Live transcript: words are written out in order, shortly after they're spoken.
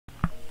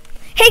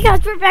Hey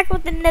guys, we're back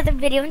with another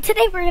video, and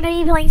today we're going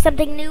to be playing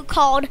something new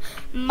called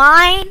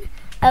Mine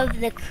of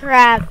the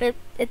Craft.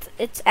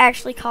 It's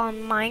actually called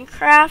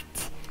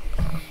Minecraft.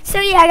 So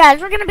yeah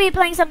guys, we're going to be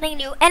playing something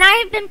new, and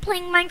I've been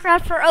playing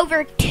Minecraft for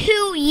over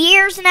 2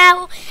 years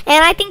now,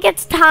 and I think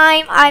it's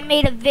time I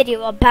made a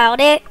video about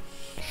it.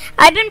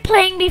 I've been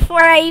playing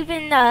before I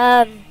even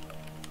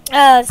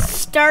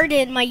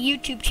started my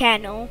YouTube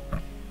channel.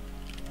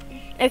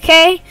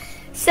 Okay,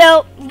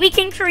 so we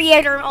can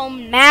create our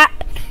own map.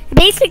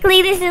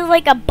 Basically, this is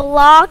like a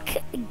block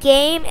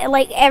game.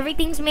 Like,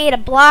 everything's made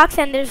of blocks,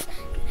 and there's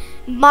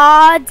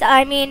mods.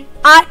 I mean,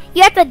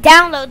 you have to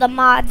download the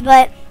mods,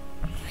 but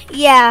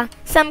yeah,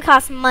 some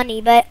cost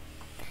money. But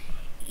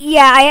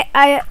yeah,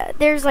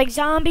 there's like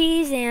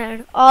zombies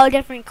and all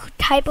different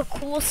type of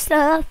cool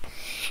stuff.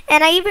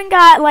 And I even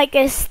got like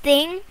this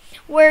thing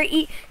where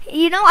you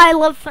know I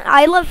love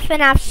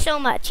FNAF so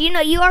much.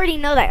 You already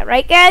know that,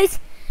 right, guys?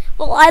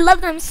 Well, I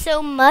love them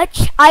so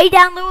much. I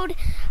download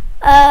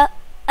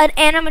an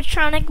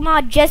animatronic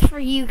mod just for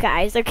you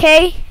guys,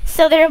 okay?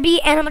 So there'll be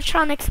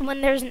animatronics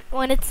when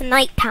it's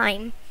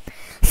nighttime.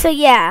 So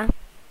yeah.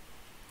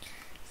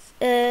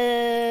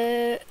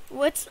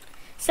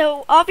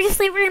 So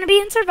obviously we're gonna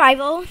be in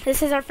survival.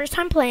 This is our first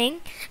time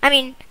playing. I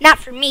mean, not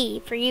for me,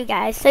 for you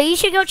guys. So you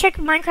should go check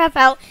Minecraft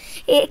out.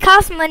 It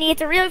costs money.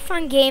 It's a really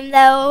fun game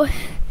though.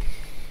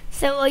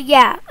 So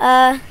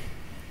yeah.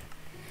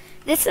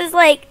 This is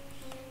like.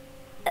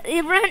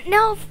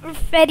 No,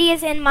 Freddy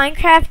is in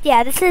Minecraft.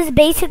 Yeah, this is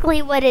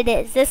basically what it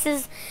is. This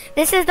is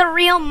the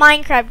real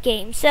Minecraft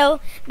game. So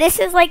this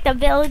is like the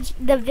village.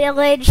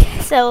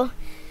 So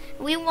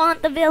we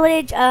want the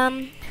village.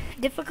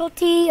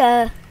 Difficulty.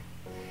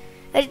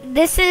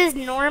 This is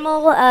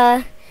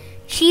normal.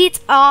 Cheats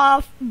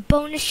off.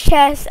 Bonus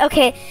chest.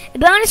 Okay, the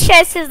bonus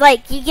chest is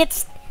like you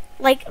get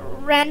like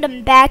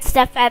random bad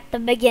stuff at the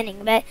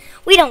beginning, but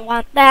we don't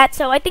want that.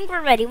 So I think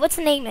we're ready. Let's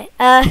name it.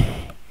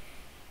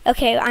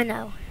 Okay, I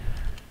know.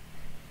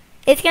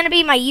 It's gonna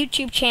be my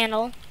YouTube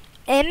channel,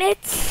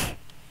 Emmett's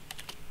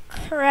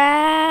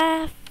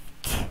Craft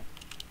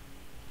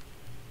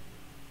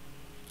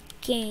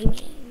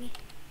Gaming.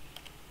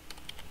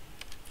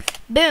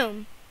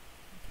 Boom.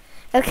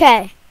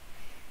 Okay.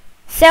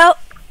 So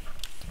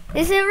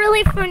this is a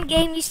really fun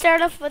game. You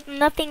start off with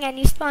nothing and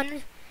you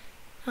spawn.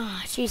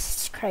 Oh,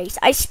 Jesus Christ!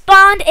 I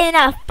spawned in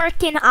a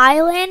freaking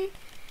island.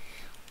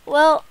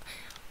 Well,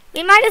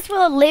 we might as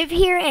well live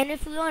here, and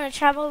if we want to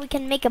travel, we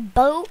can make a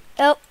boat.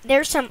 Oh,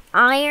 there's some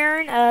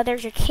iron.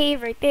 There's a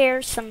cave right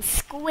there. Some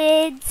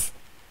squids.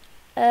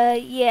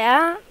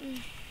 Yeah.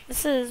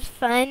 This is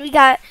fun. We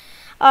got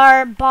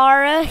our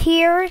bar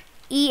here.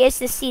 E is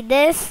to see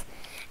this.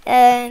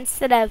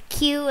 Instead of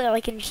Q,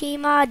 like in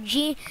Gmod.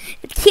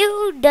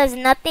 Q does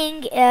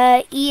nothing.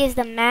 E is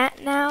the map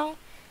now.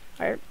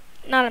 Or,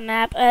 not a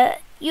map.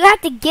 You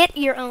have to get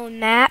your own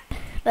map.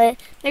 But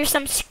there's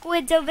some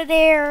squids over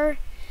there.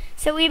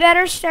 So we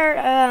better start,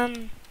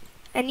 and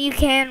you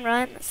can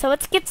run. So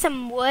let's get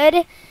some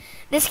wood.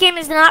 This game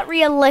is not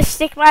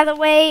realistic, by the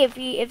way,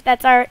 if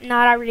that's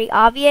not already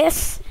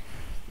obvious.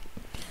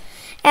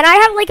 And I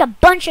have like a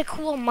bunch of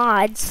cool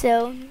mods,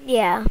 so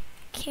yeah.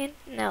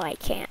 No, I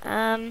can't.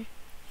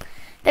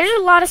 There's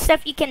a lot of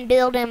stuff you can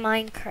build in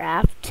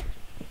Minecraft.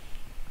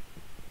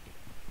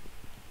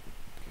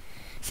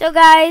 So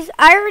guys,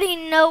 I already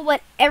know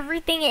what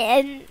everything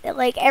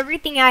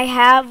everything I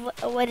have,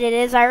 what it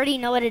is. I already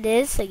know what it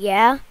is, so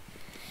yeah.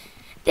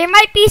 There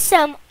might be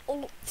some.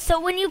 So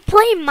when you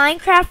play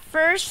Minecraft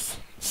first,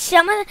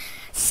 some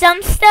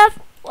stuff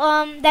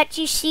that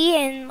you see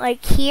in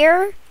like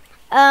here,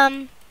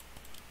 some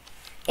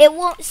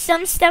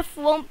stuff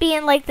won't be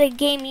in like the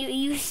game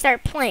you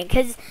start playing,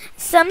 because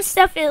most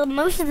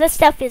of the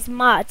stuff is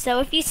mods. So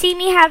if you see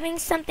me having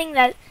something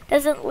that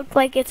doesn't look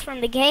like it's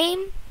from the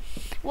game,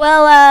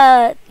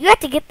 well, you have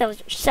to get those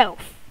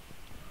yourself.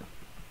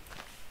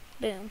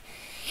 Boom.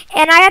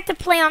 And I have to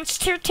play on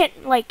certain,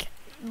 like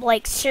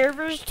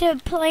servers to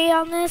play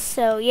on this,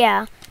 so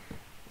yeah.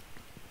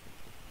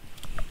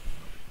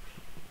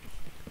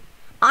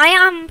 I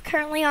am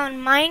currently on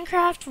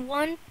Minecraft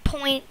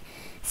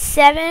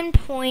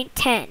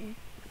 1.7.10.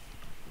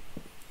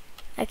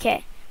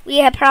 Okay.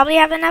 We probably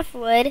have enough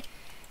wood.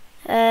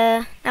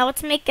 Now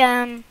let's make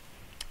a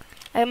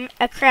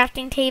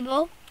crafting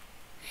table.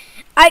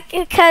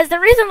 Because the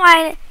reason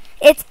why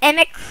it's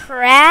Emmett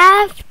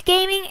Craft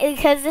Gaming is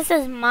because this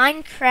is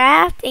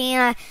Minecraft,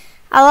 and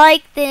I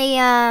like the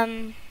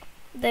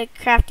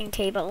crafting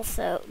table.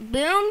 So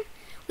boom.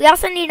 We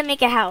also need to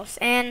make a house,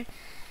 and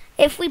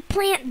if we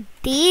plant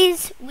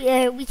these,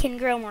 we can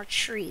grow more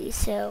trees.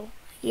 So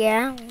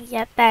yeah, we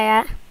got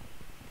that.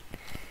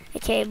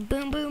 Okay,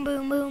 boom, boom,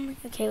 boom, boom.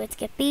 Okay, let's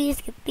get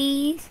these.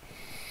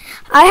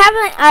 I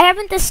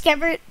haven't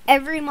discovered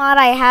every mod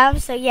I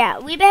have, so yeah,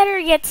 we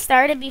better get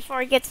started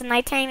before it gets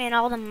nighttime and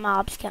all the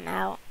mobs come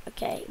out.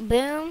 Okay,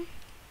 boom.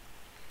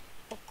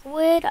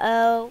 Wood.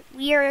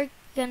 We are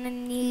gonna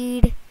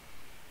need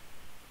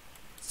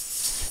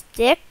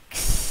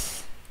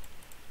sticks,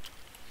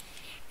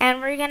 and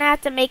we're gonna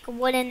have to make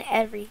wooden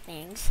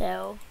everything.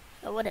 So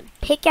a wooden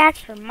pickaxe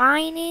for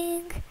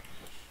mining,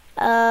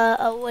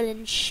 a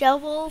wooden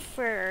shovel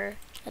for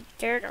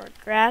dirt or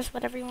grass,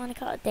 whatever you want to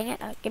call it. Dang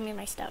it, give me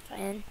my stuff.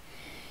 And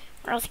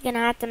we're also gonna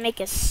have to make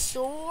a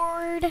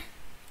sword.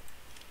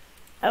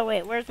 Oh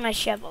wait, where's my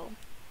shovel?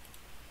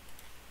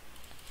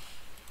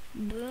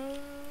 Boom.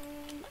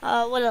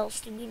 What else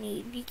do we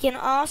need? We can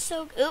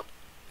also, oop.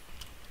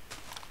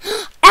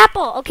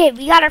 Apple! Okay,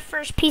 we got our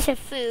first piece of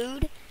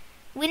food.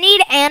 We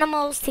need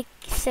animals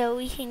so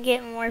we can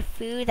get more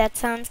food. That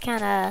sounds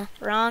kind of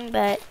wrong,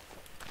 but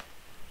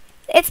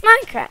it's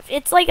Minecraft.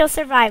 It's like a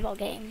survival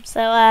game.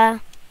 So,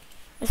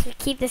 let's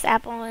keep this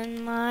apple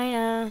in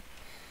mind.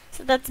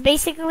 So that's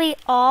basically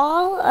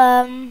all.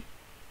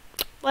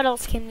 What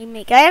else can we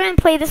make? I haven't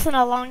played this in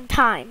a long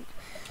time.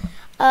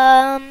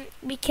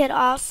 We could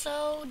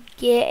also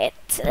get,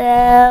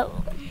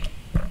 so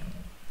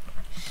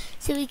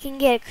we can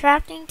get a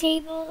crafting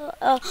table.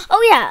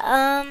 Oh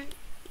yeah,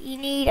 you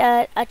need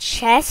a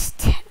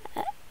chest.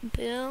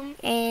 Boom,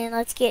 and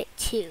let's get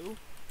 2.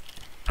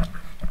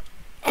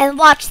 And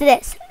watch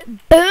this.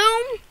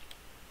 Boom.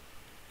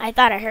 I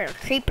thought I heard a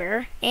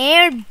creeper.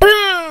 And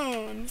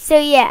boom. So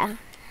yeah.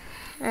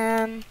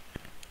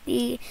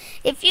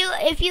 If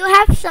you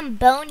have some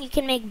bone, you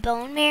can make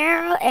bone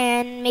marrow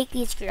and make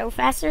these grow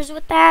faster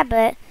with that.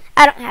 But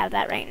I don't have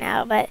that right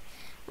now. But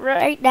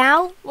right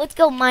now, let's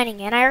go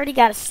mining. And I already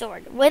got a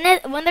sword. When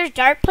there's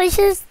dark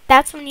places,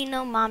 that's when you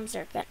know mobs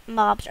are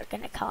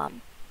gonna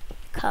come.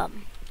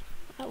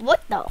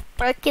 What the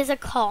frick is a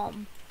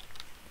calm?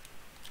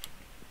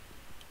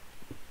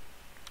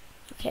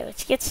 Okay,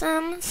 let's get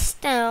some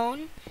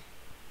stone.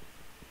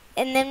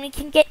 And then we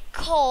can get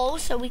coal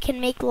so we can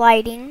make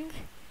lighting.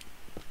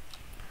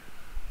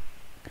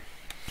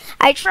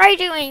 I tried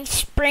doing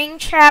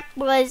Springtrap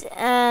was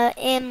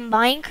in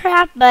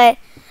Minecraft, but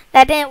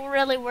that didn't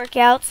really work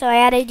out, so I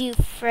had to do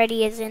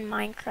Freddy as in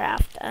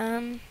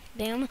Minecraft.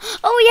 Boom.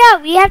 Oh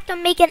yeah, we have to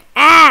make an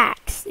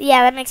axe.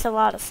 Yeah, that makes a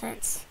lot of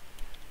sense.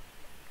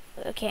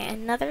 Okay,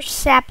 another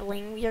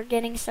sapling. We are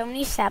getting so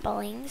many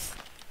saplings.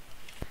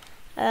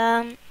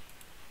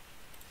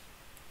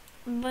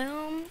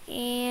 Boom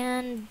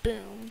and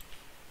boom.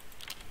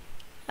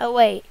 Oh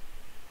wait.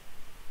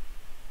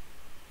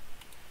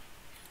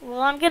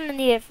 Well, I'm gonna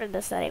need it for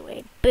this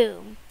anyway.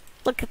 Boom.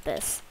 Look at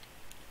this.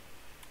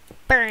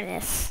 Burn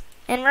this.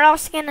 And we're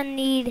also gonna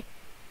need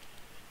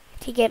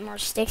to get more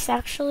sticks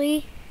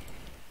actually.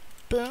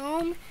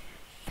 Boom.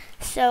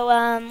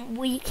 So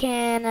we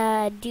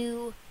can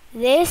do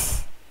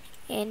this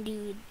and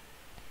do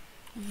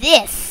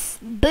this.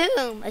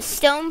 Boom, a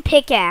stone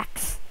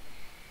pickaxe.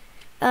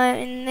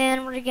 And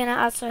then we're gonna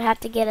also have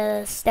to get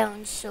a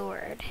stone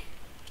sword.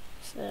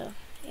 So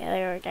yeah,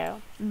 there we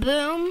go.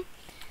 Boom.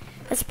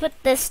 Let's put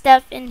this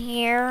stuff in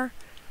here.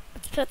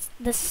 Let's put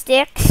the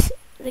sticks,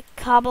 the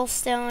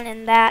cobblestone,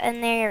 and that in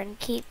there, and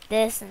keep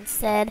this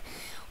instead.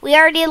 We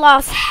already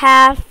lost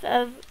half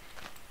of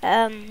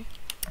a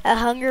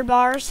hunger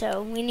bar,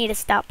 so we need to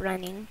stop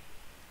running.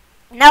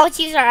 Now let's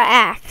use our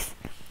axe.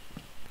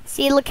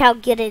 See, look how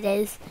good it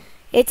is.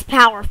 It's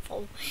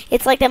powerful.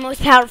 It's like the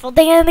most powerful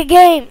thing in the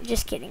game.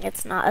 Just kidding,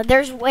 it's not.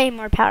 There's way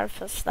more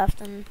powerful stuff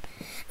than...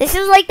 This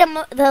is like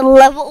the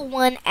level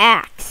 1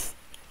 axe.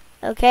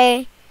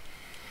 Okay?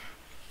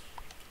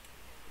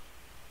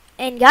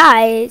 And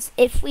guys,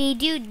 if we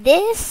do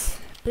this,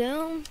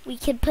 boom, we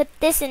can put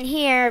this in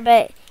here,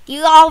 but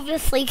you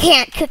obviously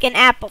can't cook an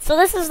apple. So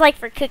this is like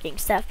for cooking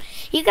stuff.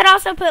 You could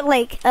also put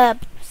like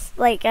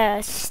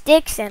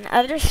sticks and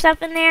other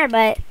stuff in there,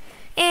 but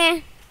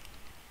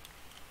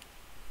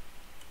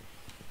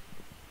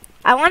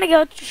I want to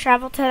go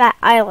travel to that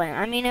island.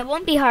 I mean, it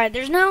won't be hard.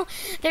 There's no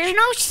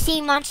sea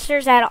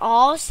monsters at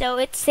all, so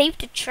it's safe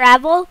to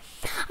travel.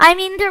 I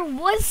mean, there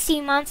was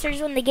sea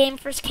monsters when the game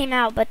first came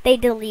out, but they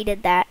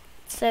deleted that.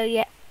 So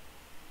yeah.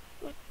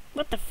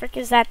 What the frick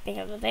is that thing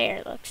over there?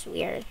 It looks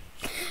weird.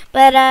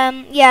 But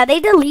yeah,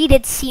 they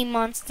deleted sea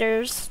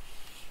monsters.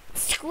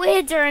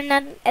 Squids are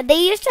another.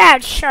 They used to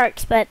have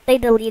sharks, but they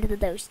deleted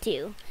those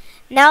too.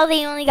 Now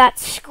they only got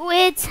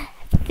squids,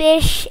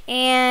 fish,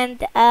 and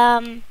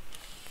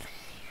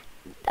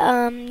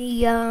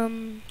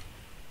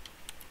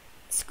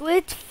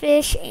squid,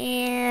 fish,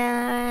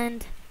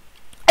 and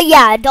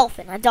yeah, a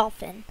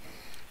dolphin.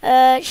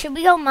 Should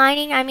we go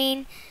mining? I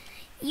mean,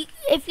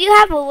 if you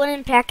have a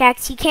wooden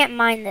pickaxe, you can't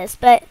mine this,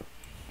 but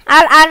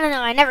I don't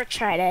know. I never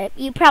tried it.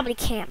 You probably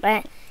can't,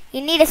 but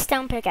you need a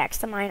stone pickaxe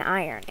to mine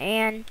iron,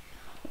 and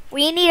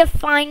we need to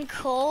find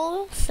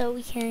coal so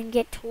we can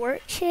get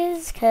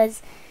torches,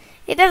 because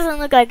it doesn't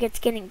look like it's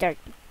getting dark.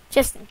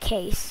 Just in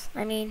case.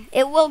 I mean,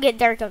 it will get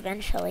dark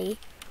eventually.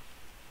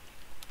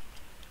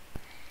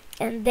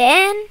 And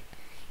then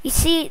you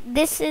see,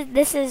 this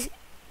is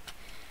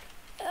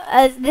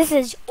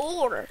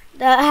ore.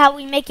 How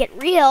we make it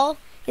real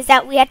is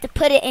that we have to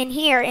put it in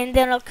here, and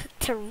then it'll cook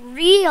to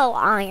real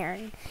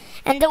iron.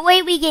 And the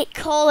way we get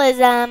coal is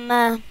you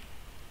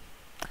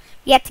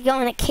have to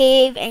go in a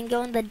cave and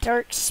go in the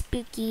dark,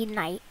 spooky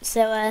night.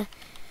 So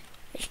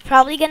there's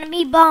probably gonna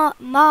be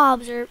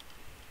mobs or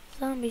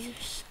zombies or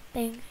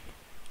something.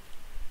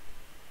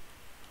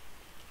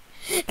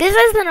 This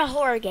isn't a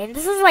horror game.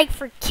 This is like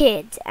for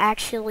kids,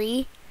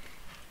 actually.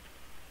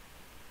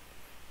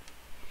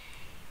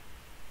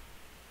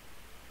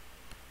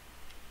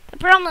 The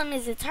problem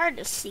is it's hard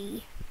to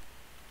see.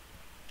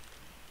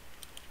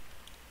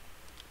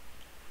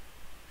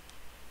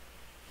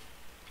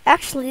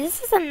 Actually,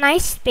 this is a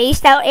nice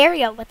spaced out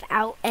area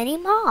without any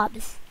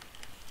mobs.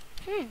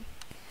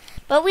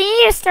 But we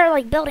need to start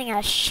like building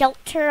a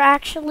shelter,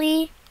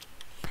 actually.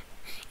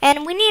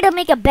 And we need to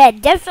make a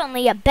bed,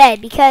 definitely a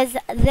bed, because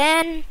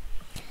then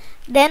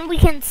we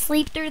can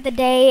sleep through the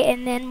day,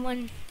 and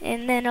then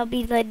it'll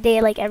be the day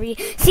like every.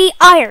 See,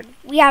 iron.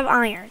 We have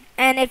iron,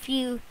 and if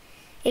you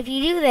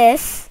do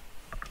this,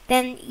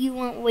 then you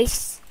won't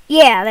waste.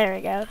 Yeah, there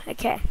we go.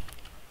 Okay.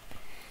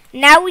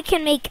 Now we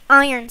can make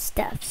iron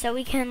stuff, so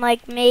we can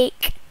like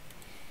make.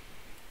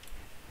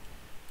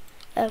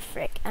 Oh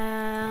frick.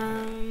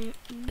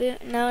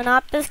 No,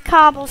 not this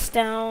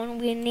cobblestone.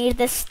 We need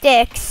the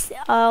sticks.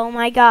 Oh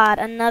my god,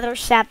 another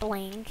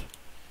sapling.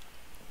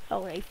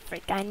 Holy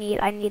frick, I need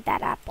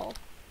that apple.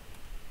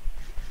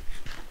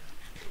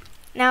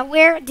 Now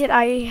where did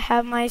I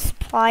have my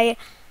supply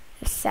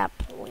of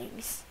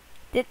saplings?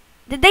 Did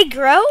they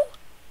grow?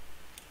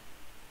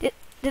 Did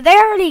they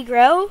already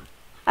grow?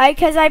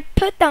 Cause I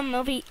put them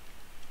over.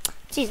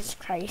 Jesus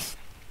Christ.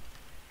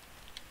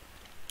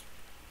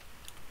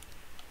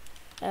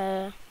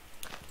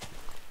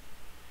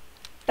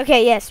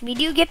 Okay, yes, we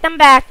do get them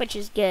back, which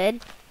is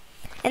good.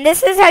 And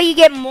this is how you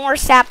get more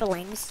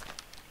saplings.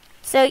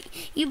 So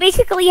you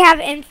basically have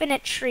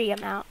infinite tree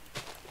amount.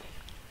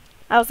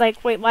 I was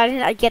like, wait, why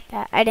didn't I get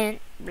that? I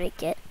didn't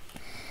break it.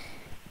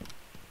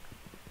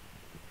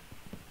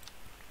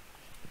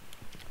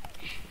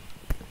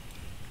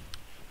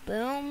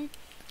 Boom.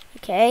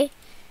 Okay.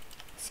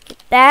 Let's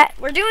get that.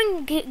 We're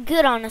doing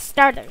good on a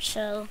starter,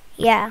 so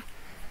yeah.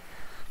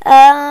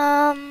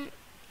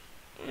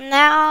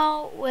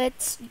 Now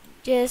let's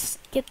just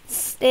get the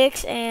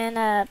sticks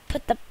and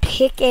put the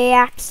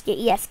pickaxe. Get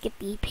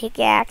the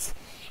pickaxe,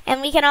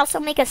 and we can also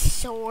make a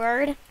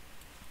sword,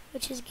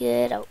 which is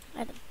good. Oh,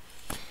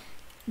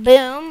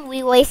 boom!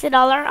 We wasted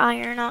all our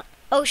iron on.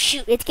 Oh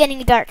shoot! It's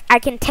getting dark. I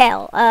can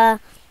tell.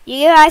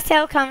 You guys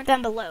tell. Comment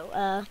down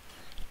below.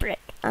 Brick.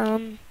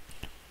 Oh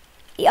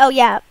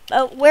yeah.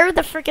 Oh, where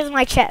the frick is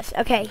my chest?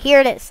 Okay,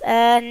 here it is.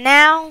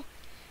 Now,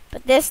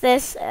 put this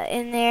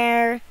in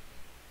there.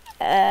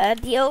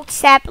 The oak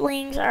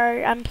saplings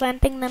I'm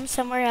planting them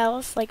somewhere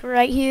else, like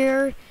right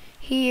here,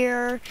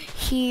 here,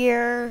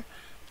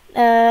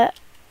 over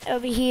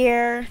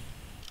here,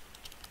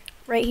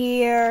 right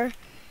here,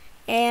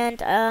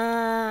 and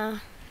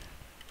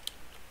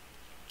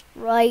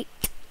right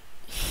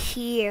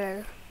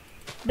here.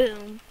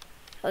 Boom.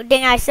 Oh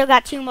dang! I still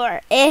got 2 more.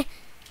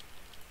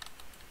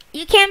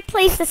 You can't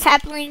place the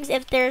saplings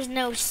if there's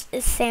no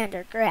sand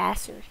or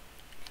grass or.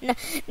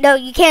 No,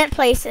 you can't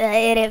place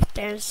it if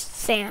there's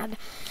sand.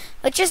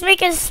 Let's just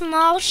make a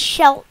small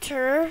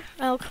shelter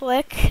real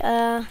quick.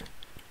 We're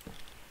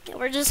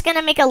just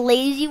gonna make a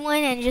lazy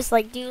one and just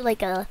like do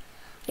like a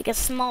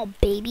small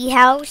baby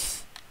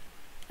house.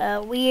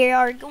 We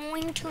are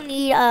going to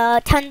need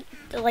a ton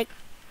like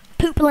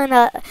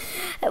poopling.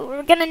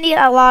 We're gonna need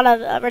a lot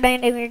of. We're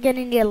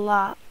gonna need a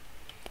lot,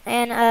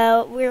 and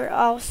we're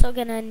also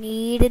gonna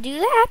need to do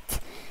that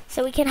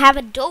so we can have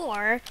a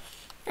door.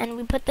 And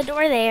we put the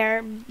door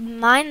there.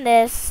 Mind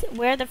this.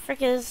 Where the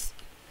frick is?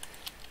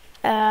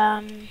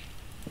 Boom,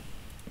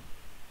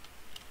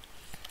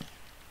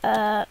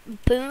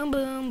 boom,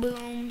 boom,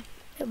 boom,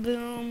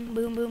 boom,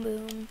 boom, boom,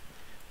 boom,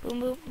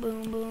 boom,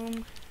 boom,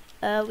 boom.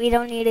 We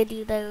don't need to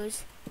do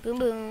those. Boom,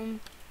 boom,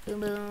 boom,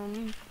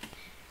 boom.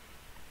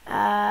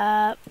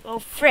 Oh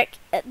frick!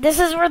 This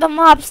is where the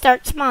mobs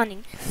start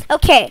spawning.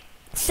 Okay,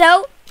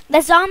 so the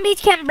zombies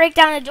can't break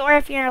down the door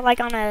if you're like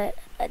on a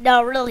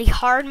really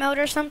hard mode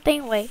or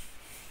something. Wait,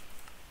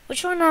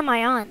 which one am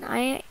I on?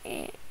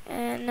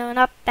 No,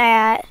 not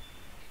that.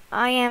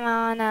 I am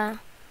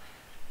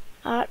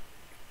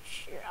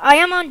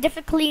on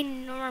difficulty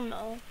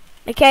normal.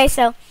 Okay,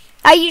 so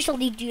I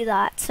usually do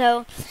that.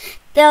 So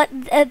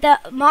the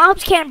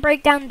mobs can't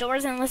break down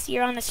doors unless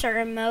you're on a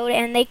certain mode,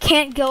 and they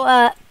can't go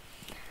up.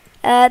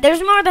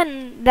 There's more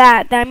than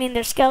that. I mean,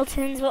 there's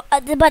skeletons,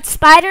 but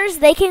spiders,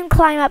 they can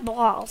climb up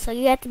walls, so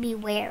you have to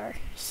beware.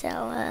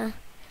 So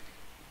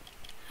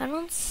I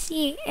don't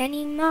see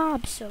any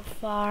mobs so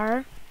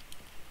far.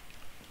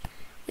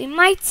 We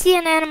might see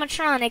an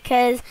animatronic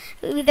because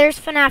there's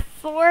FNAF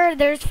 4.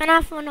 There's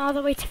FNAF 1 all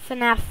the way to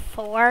FNAF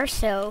 4.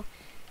 So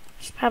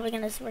we're probably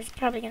gonna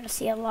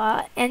see a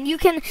lot. And you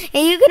can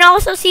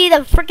also see the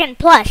freaking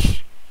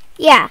plush.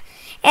 Yeah.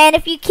 And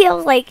if you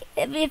kill like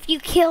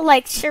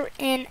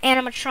certain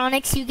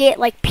animatronics, you get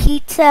like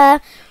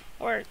pizza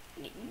or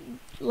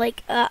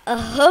like a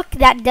hook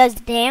that does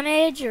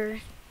damage or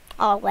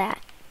all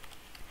that.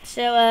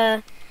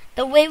 So,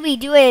 the way we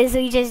do it is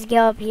we just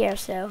go up here,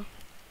 so.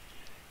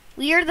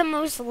 We are the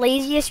most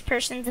laziest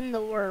persons in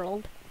the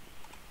world.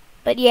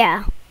 But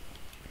yeah.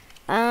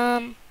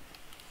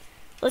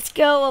 Let's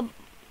go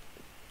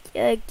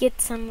get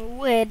some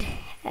wood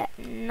at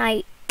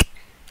night.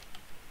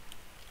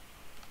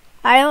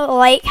 I don't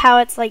like how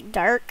it's like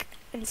dark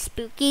and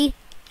spooky.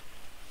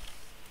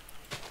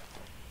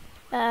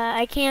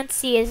 I can't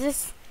see. Is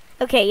this?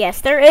 Okay,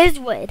 yes, there is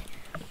wood.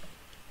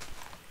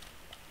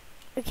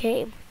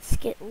 Okay, let's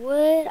get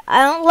wood.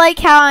 I don't like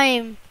how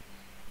I'm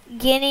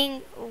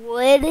getting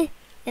wood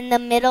in the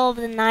middle of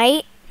the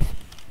night.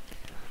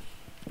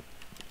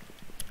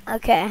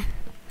 Okay.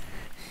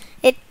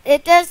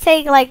 It does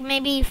take like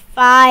maybe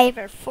 5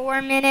 or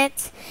 4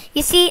 minutes.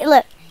 You see,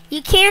 look,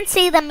 you can't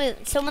see the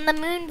moon. So when the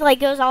moon like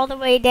goes all the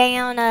way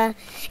down,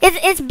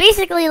 it's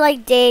basically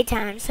like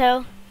daytime.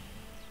 So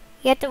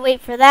you have to wait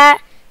for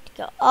that to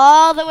go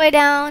all the way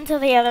down to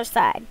the other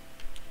side.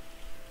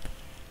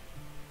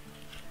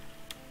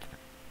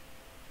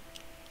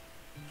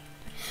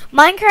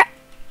 Minecraft.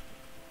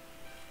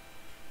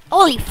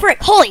 Holy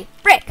frick, holy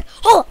frick,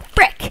 holy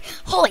frick,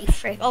 holy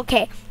frick.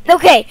 Okay,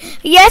 okay.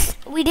 Yes,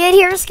 we did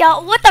hear a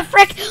skeleton. What the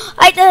frick?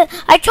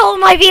 I told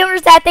my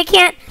viewers that they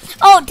can't.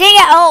 Oh, dang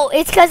it. Oh,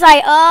 it's because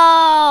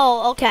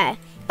oh, okay.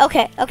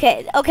 Okay.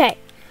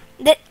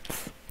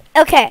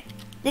 Okay.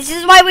 This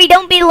is why we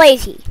don't be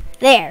lazy.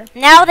 There.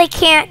 Now they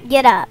can't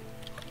get up.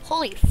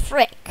 Holy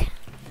frick.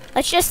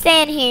 Let's just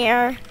stand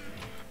here.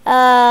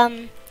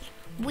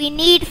 We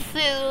need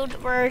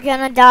food. We're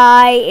gonna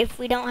die if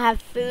we don't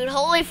have food.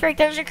 Holy frick,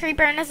 there's a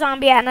creeper and a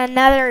zombie and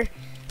another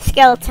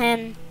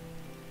skeleton.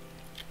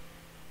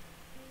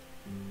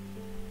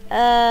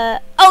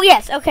 Oh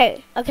yes,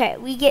 okay.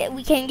 We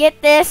can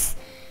get this.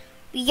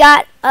 We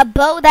got a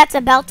bow that's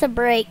about to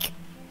break.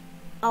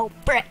 Oh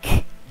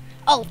frick.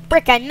 Oh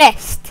frick, I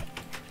missed.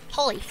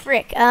 Holy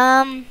frick.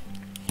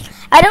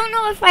 I don't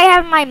know if I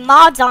have my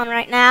mods on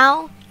right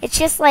now. It's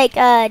just like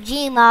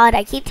Gmod.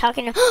 I keep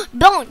talking to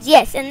bones,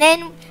 yes, and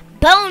then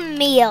bone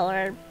meal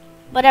or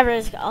whatever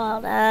it's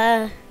called.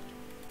 Okay,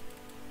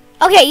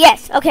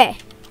 yes, okay.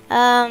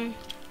 Dang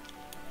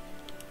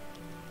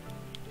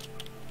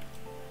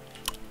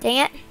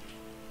it.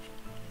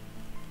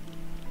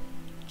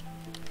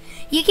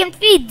 You can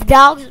feed the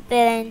dogs with it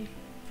and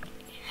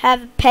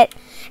have a pet.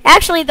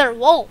 Actually, they're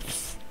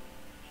wolves.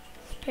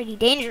 It's pretty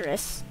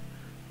dangerous.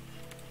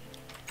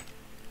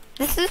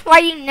 This is why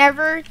you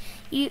never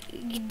you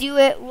do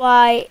it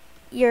while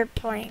you're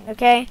playing,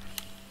 okay?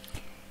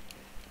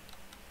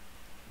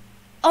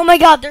 Oh my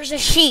god, there's a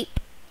sheep.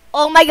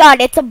 Oh my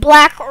god, it's a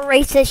black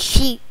racist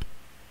sheep.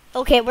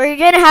 Okay, we're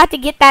gonna have to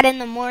get that in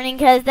the morning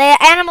because the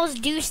animals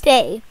do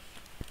stay.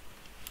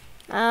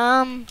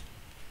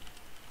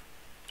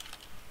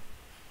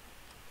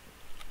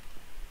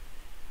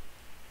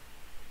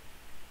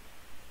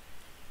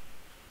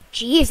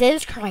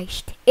 Jesus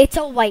Christ, it's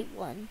a white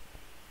one.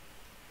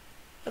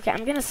 Okay,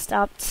 I'm gonna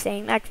stop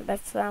saying that because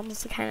that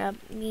sounds kind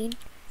of mean.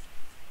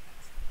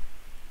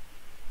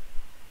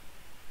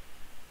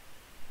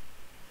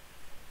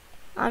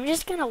 I'm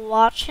just gonna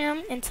watch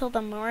him until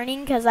the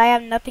morning because I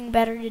have nothing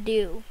better to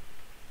do.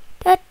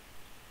 Okay,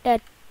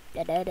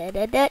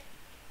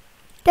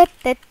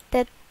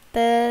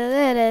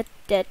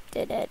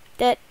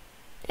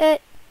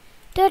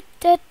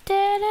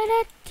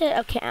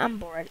 I'm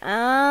bored.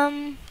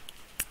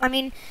 I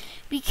mean,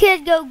 we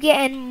could go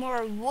get in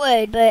more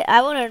wood, but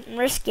I wouldn't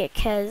risk it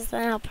because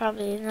then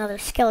probably another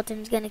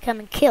skeleton's gonna come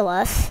and kill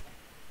us.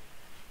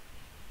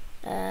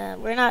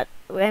 We're not.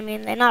 I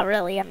mean, they're not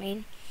really. I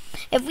mean,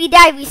 if we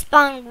die, we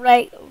spawn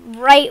right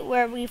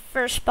where we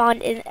first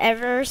spawned in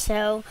ever.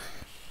 So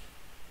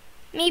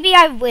maybe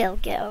I will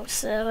go.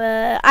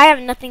 So I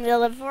have nothing to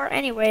live for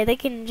anyway. They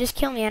can just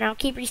kill me, and I'll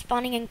keep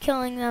respawning and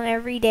killing them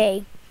every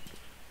day.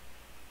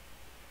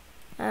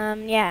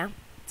 Yeah.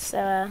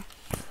 So.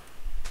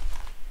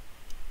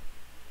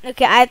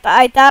 Okay, I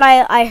thought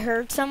I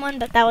heard someone,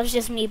 but that was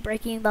just me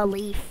breaking the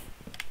leaf.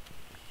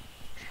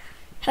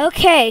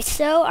 Okay,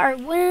 so our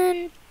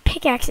wooden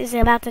pickaxe is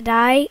about to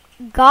die.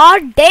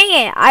 God dang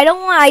it! I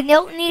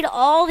don't need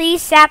all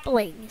these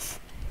saplings.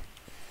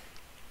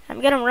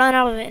 I'm gonna run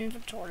out of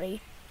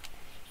inventory.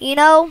 You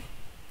know,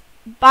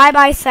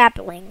 bye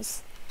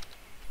saplings.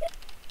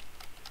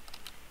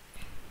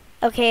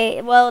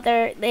 Okay, well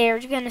they're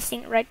gonna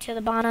sink right to the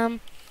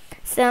bottom.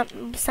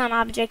 Some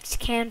objects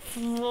can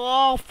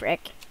fall.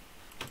 Frick.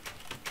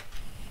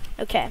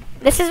 Okay,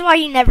 this is why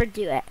you never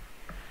do it.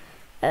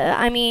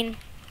 I mean,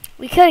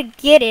 we could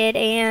get it,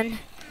 and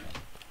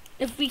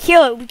if we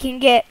kill it, we can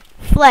get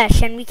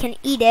flesh, and we can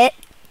eat it.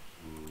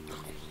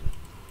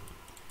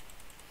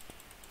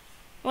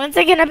 When's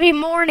it gonna be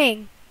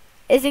morning?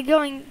 Is it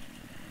going?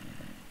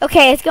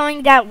 Okay, it's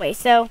going that way,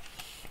 so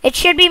it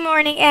should be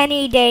morning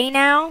any day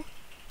now.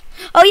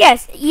 Oh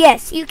yes,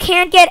 you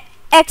can get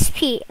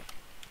XP.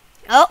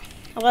 Oh,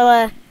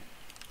 well,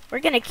 we're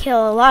gonna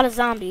kill a lot of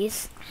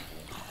zombies.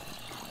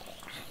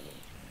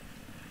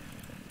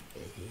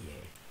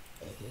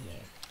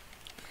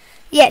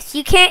 Yes,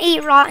 you can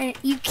eat rotten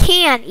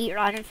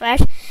flesh,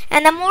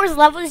 and the more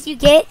levels you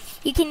get,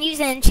 you can use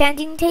an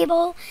enchanting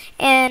table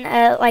and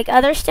like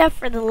other stuff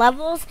for the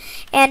levels,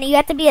 and you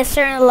have to be a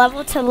certain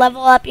level to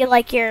level up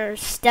your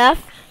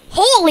stuff.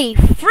 Holy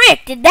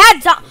frick!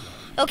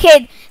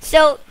 Okay,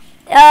 so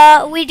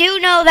We do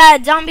know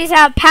that zombies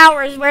have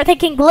powers where they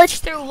can glitch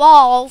through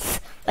walls,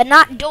 but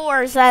not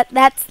doors.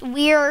 That's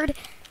weird.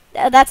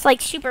 That's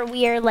like super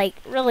weird, like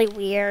really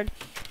weird.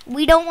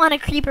 We don't want a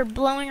creeper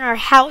blowing our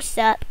house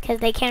up because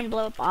they can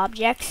blow up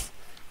objects.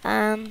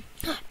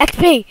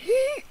 XP.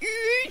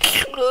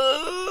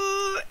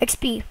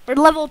 XP. We're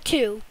level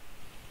 2.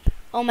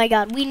 Oh my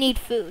god, we need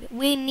food.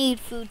 We need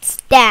food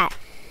stat.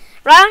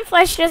 Rotten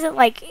flesh doesn't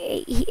like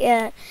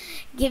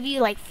give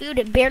you like food.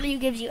 It barely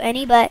gives you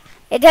any, but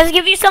it does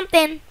give you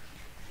something.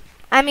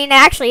 I mean,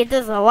 actually, it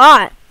does a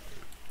lot.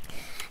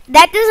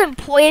 That doesn't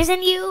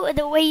poison you.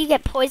 The way you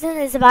get poisoned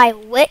is by a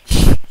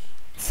witch.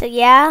 So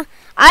yeah,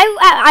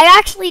 I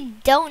actually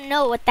don't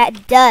know what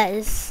that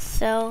does.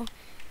 So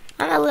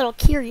I'm a little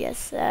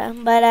curious.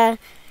 But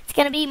it's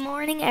gonna be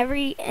morning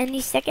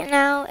any second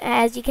now.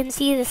 As you can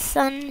see, the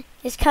sun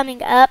is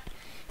coming up,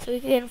 so we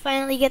can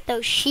finally get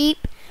those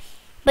sheep.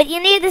 But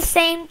you need the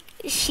same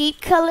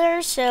sheep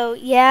color, so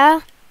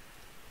yeah.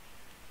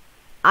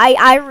 I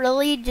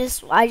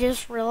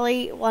just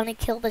really want to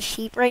kill the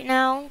sheep right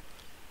now.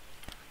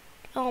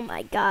 Oh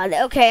my god.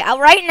 Okay,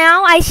 right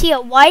now I see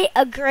a white,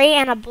 a gray,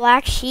 and a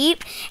black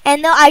sheep,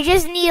 and I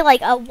just need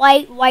like a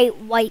white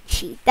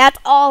sheep. That's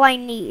all I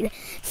need.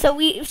 So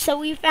we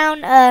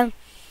found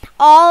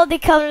all the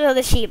colors of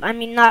the sheep. I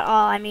mean, not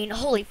all. I mean,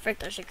 holy frick,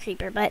 there's a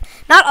creeper, but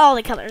not all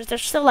the colors.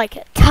 There's still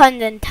like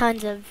tons and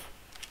tons of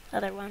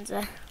other ones.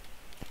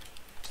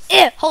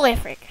 Ew, holy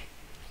frick.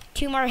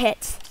 2 more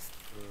hits.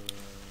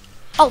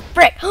 Oh,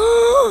 frick.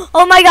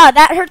 Oh my god,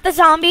 that hurt the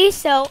zombie,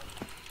 so...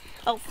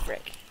 Oh,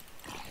 frick.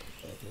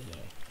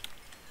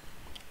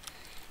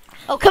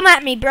 Oh, come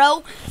at me,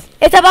 bro.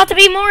 It's about to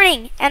be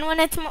morning. And when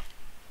it's...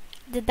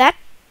 Did that...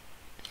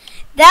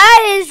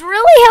 That is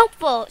really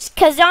helpful.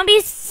 Because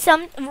zombies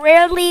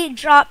rarely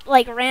drop,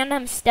 like,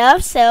 random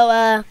stuff.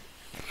 So,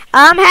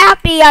 I'm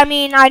happy. I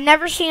mean, I've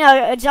never seen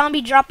a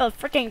zombie drop a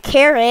freaking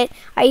carrot.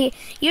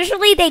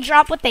 Usually they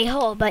drop what they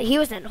hold, but he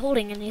wasn't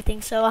holding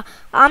anything. So,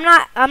 I'm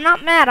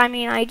not mad. I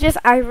mean, I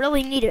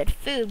really needed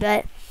food,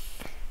 but...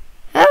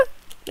 Oh.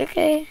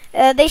 Okay,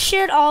 they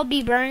should all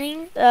be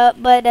burning,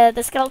 but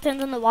the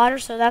skeleton's in the water,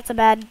 so that's a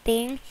bad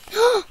thing.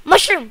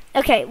 Mushroom!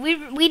 Okay,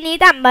 we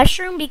need that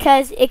mushroom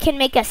because it can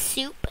make a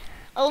soup.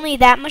 Only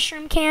that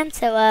mushroom can,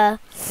 so,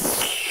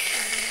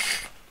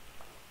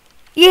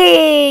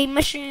 yay,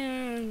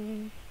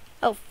 mushroom!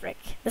 Oh, frick.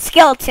 The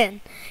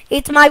skeleton.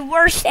 It's my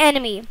worst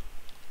enemy.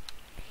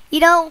 You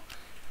know,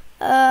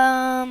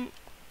 I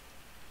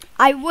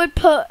would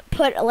put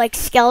like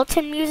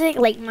skeleton music,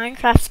 like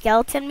Minecraft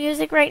skeleton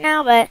music right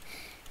now, but...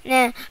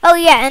 Nah. Oh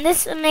yeah, and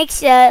this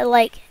makes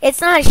like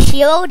it's not a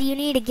shield. You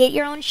need to get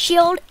your own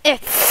shield.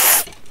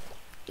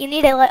 You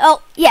need to like.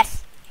 Oh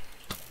yes.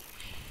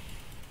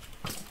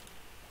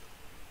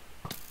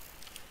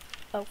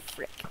 Oh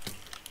frick!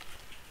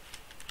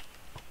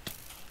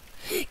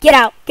 Get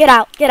out! Get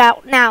out! Get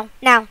out! Now!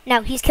 Now!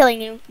 Now! He's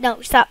killing you!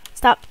 No! Stop!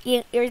 Stop!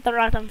 You're the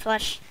rotten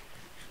flesh.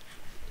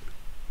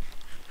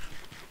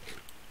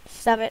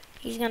 Stop it!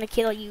 He's gonna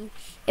kill you.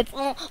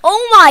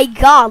 Oh my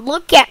God!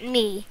 Look at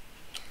me!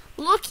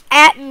 Look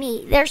at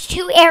me. There's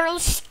 2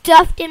 arrows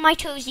stuffed in my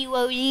toesy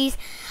woesies.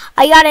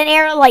 I got an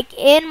arrow like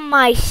in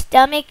my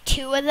stomach,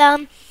 2 of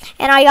them,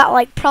 and I got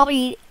like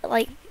probably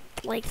like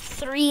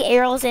 3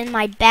 arrows in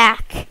my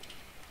back.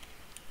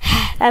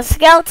 That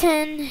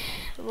skeleton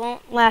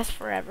won't last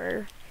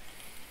forever.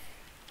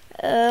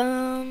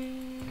 I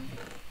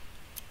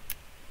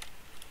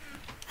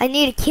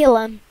need to kill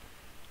him.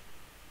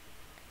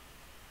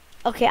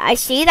 Okay, I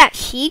see that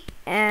sheep,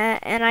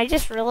 and I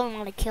just really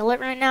want to kill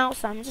it right now,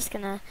 so I'm just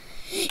gonna...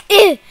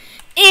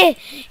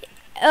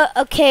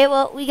 Okay,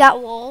 well, we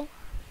got wool.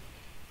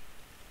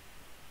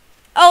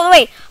 Oh,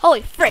 wait,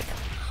 holy frick.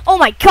 Oh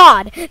my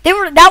god,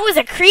 that was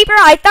a creeper?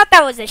 I thought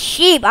that was a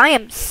sheep. I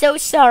am so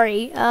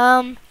sorry.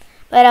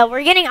 But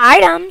we're getting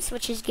items,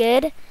 which is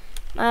good.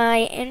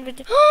 My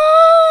inventory...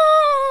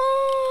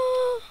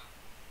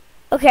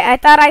 Okay, I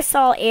thought I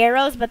saw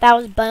arrows, but that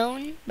was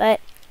bone, but...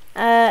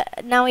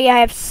 now we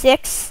have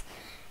 6.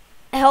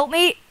 Help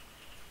me.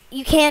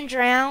 You can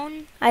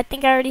drown. I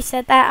think I already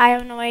said that. I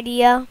have no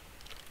idea.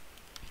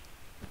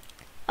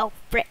 Oh,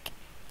 frick.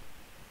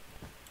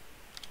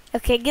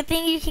 Okay, good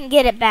thing you can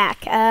get it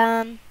back.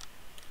 Where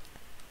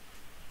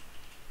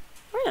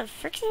the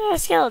frick did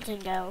that skeleton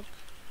go?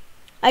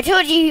 I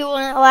told you he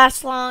wouldn't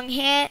last long.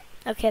 Hit.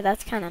 Okay,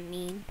 that's kind of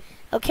mean.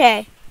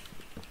 Okay.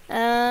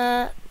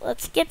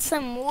 Let's get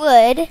some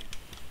wood.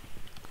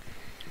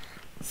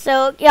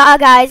 So, yeah,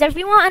 guys, if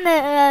you want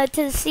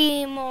to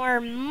see more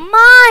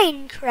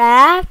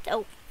Minecraft...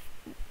 Oh.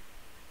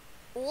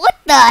 What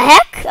the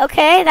heck?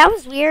 Okay, that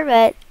was weird,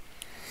 but...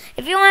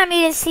 If you want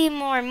me to see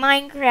more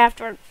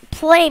Minecraft or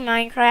play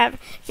Minecraft,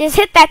 just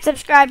hit that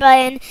subscribe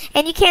button.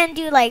 And you can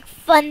do, like,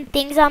 fun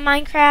things on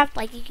Minecraft.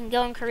 Like, you can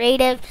go in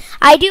creative.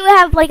 I do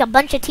have, like, a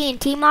bunch of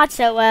TNT mods,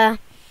 so,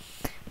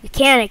 we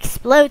can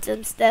explode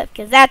some stuff.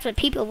 Because that's what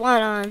people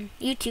want on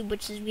YouTube,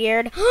 which is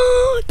weird.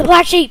 The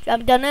black sheep!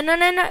 I'm done.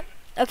 No.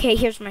 Okay,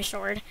 here's my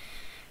sword.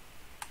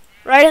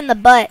 Right in the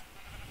butt.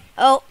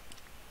 Oh.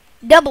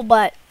 Double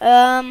butt.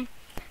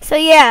 So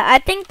yeah, I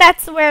think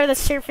that's where the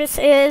surface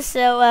is.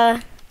 So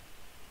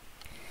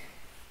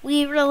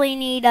we really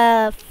need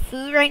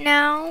food right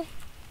now.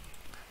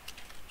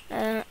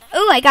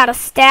 Oh, I got a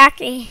stack.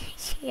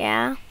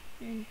 Yeah.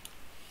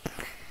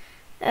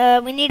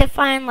 We need to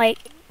find like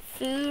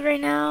food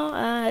right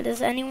now.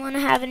 Does anyone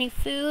have any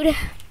food?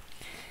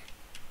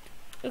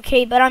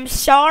 Okay, but I'm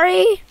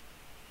sorry,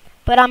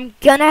 but I'm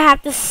gonna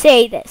have to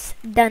say this.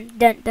 Dun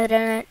dun dun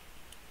dun.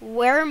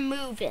 We're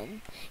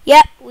moving.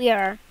 Yep, we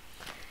are.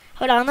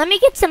 Hold on, let me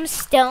get some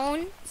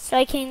stone so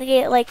I can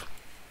get like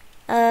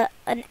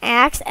an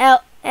axe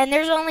out. And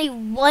there's only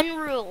one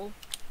rule: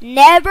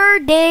 never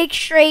dig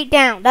straight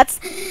down. That's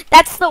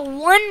the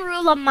one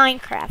rule of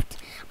Minecraft.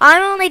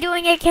 I'm only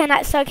doing it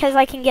because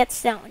I can get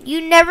stone.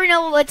 You never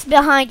know what's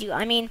behind you.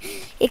 I mean,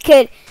 it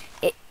could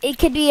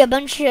be a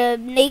bunch of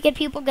naked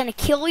people gonna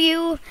kill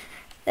you.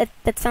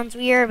 That sounds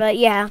weird, but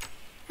yeah.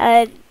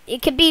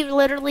 It could be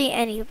literally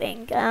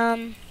anything.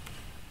 What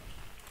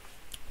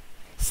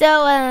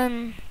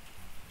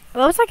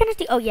was I gonna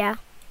do? Oh yeah,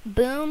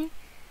 boom,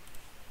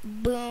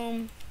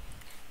 boom,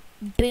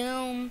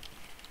 boom.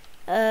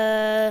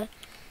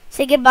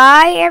 Say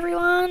goodbye,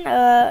 everyone.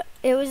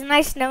 It was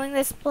nice knowing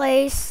this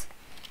place.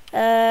 We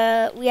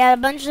had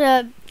a bunch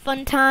of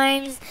fun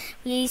times.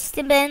 We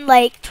spent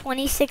like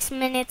 26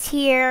 minutes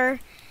here,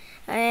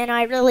 and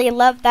I really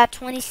loved that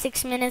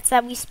 26 minutes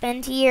that we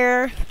spent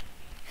here.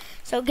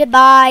 So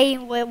goodbye.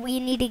 We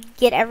need to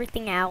get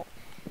everything out.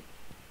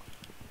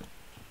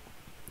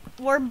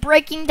 We're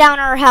breaking down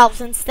our house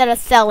instead of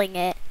selling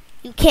it.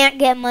 You can't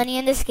get money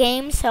in this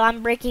game, so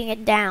I'm breaking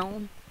it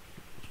down.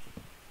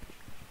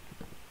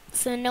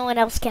 So no one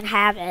else can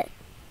have it.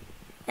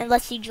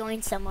 Unless you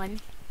join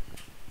someone.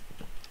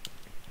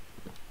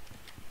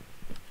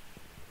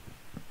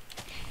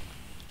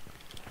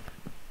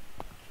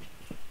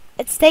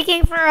 It's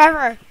taking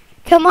forever.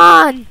 Come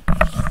on.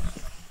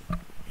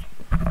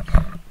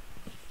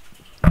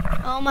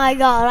 Oh my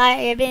god, I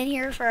have been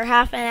here for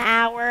half an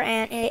hour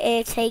and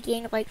it's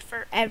taking like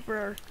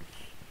forever.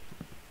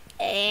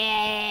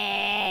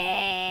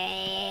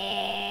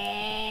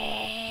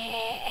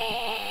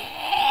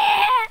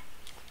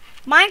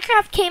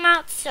 Minecraft came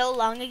out so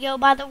long ago,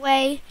 by the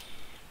way.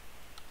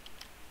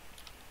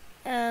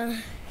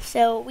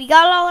 So we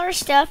got all our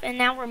stuff and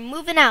now we're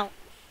moving out.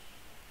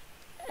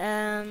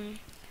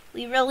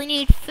 We really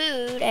need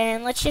food,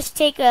 and let's just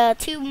take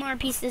 2 more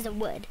pieces of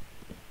wood.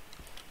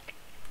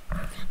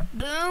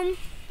 Boom.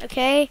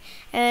 Okay,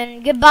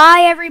 and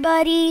goodbye,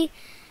 everybody.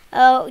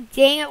 Oh,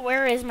 dang it,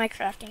 where is my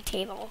crafting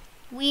table?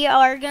 We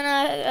are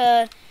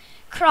gonna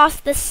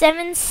cross the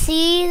 7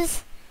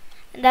 seas.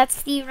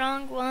 That's the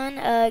wrong one.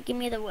 Give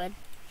me the wood.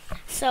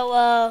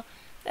 So,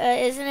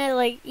 isn't it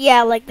like,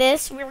 yeah, like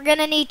this? We're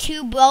gonna need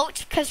 2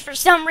 boats, because for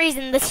some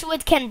reason this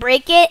wood can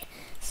break it.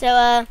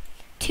 So,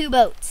 2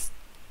 boats.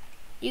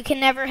 You can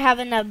never have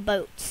enough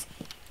boats.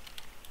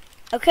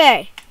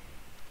 Okay.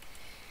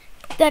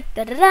 Dun,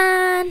 dun, dun,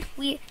 dun.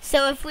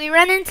 So if we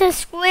run into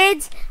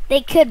squids,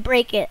 they could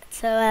break it.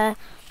 So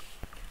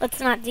let's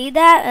not do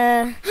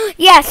that.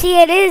 Yeah, see,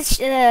 it is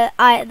the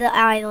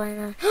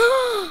island.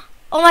 Oh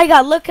my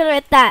god, look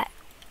at that.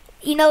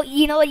 You know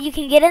what you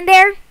can get in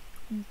there?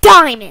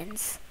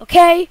 Diamonds.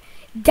 Okay,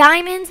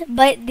 diamonds.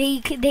 But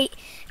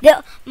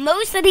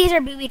most of these are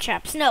booby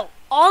traps. No,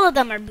 all of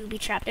them are booby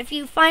trapped. If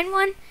you find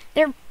one,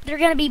 they're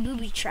gonna be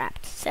booby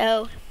trapped.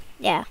 So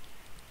yeah.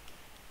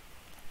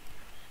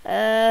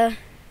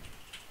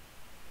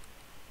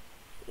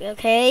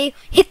 Okay,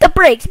 hit the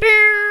brakes.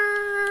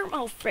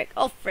 Oh frick,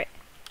 oh frick.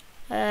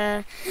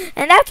 And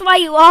that's why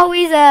you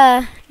always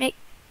make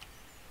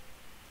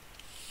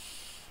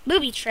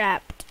booby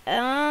trapped.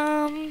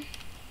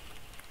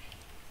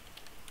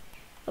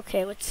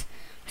 Okay, let's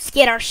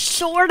get our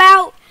sword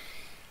out.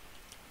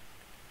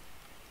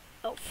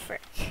 Oh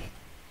frick.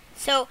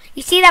 So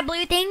you see that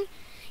blue thing?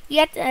 You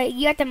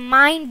have to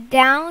mine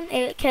down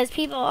because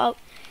people.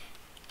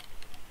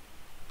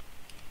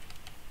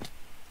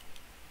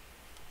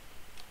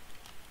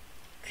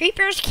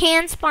 Creepers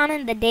can spawn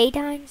in the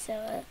daytime,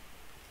 so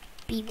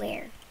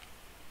beware.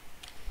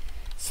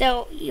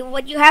 So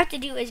what you have to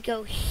do is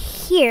go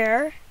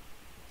here.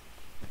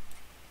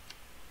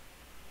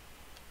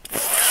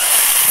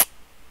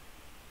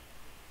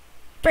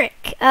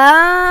 Frick.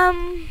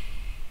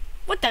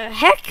 What the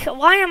heck?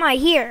 Why am I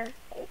here?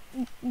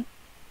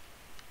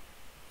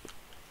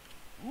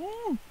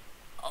 Oh,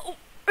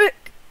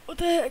 frick. What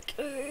the heck?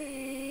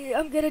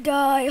 I'm gonna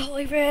die.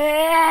 Holy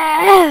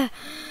frick.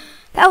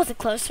 That was a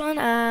close one.